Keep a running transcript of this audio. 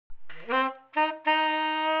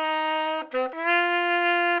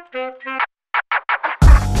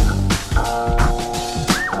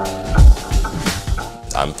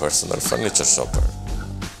personal furniture shopper.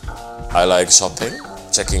 I like shopping,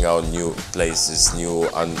 checking out new places, new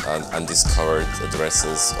undiscovered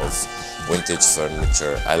addresses of vintage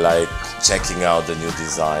furniture. I like checking out the new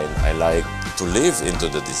design. I like to live into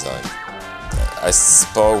the design. I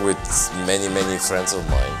spoke with many friends of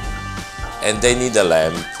mine, and they need a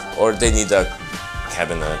lamp, or they need a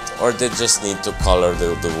cabinet, or they just need to color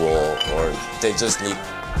the wall, or they just need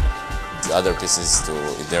the other pieces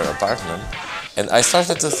in their apartment. And I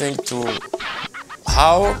started to think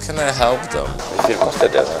how can I help them?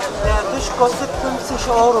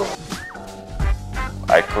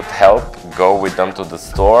 I could help go with them to the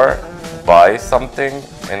store, buy something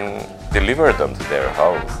and deliver them to their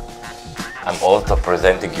house. I'm also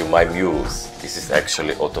presenting you my muse. This is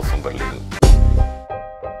actually Otto Von Berlin.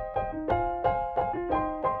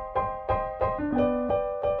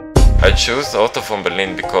 I chose Otto Von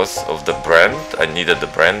Berlin because of the brand. I needed the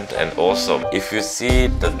brand, and also if you see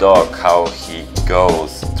the dog, how he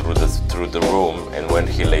goes through the room, and when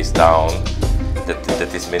he lays down,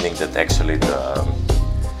 that is meaning that actually the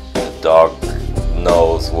dog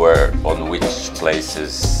knows on which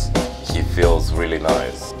places he feels really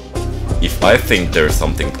nice. If I think there's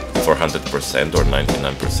something for 100% or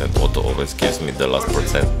 99%, Otto always gives me the last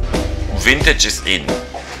percent. Vintage is in.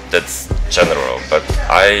 That's general, but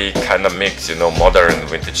I kind of mix, modern and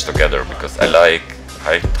vintage together because I like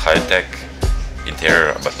high-tech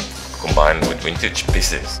interior, but combined with vintage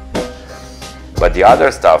pieces. But the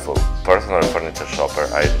other stuff of personal furniture shopper,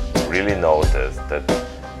 I really noticed that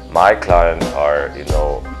my clients are,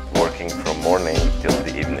 working from morning till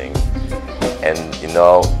the evening, and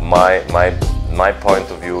my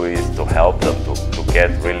point of view is to help them to get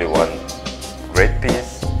really one great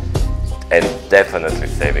piece. And definitely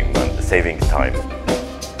saving time.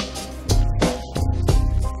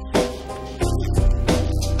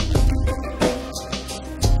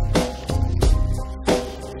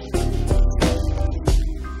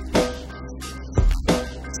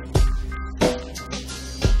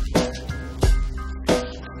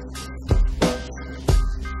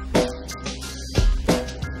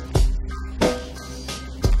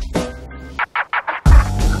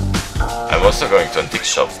 I'm also going to antique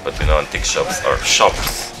shops, but antique shops are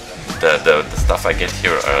shops. The stuff I get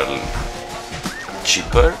here are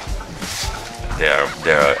cheaper. They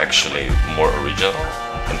are actually more original.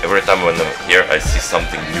 And every time when I'm here, I see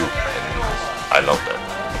something new, and I love that.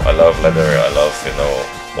 I love leather. I love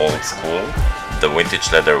old school. The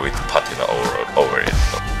vintage leather with patina over it.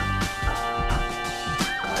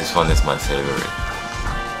 This one is my favorite.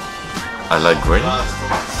 I like green,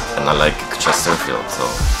 and I like Chesterfield. So.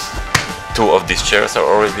 2 of these chairs are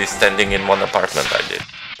already standing in one apartment I did.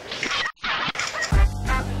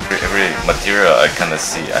 Every material I kind of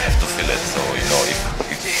see, I have to feel it. So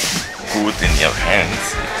if it's good in your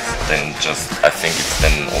hands, then I think it's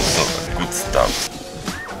then also good stuff.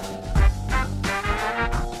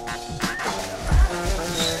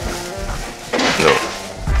 No.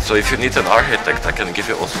 So if you need an architect, I can give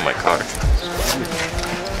you also my card.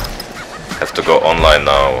 Have to go online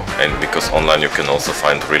now, and because online you can also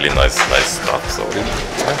find really nice stuff. So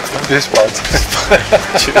this part.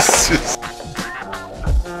 Cheers.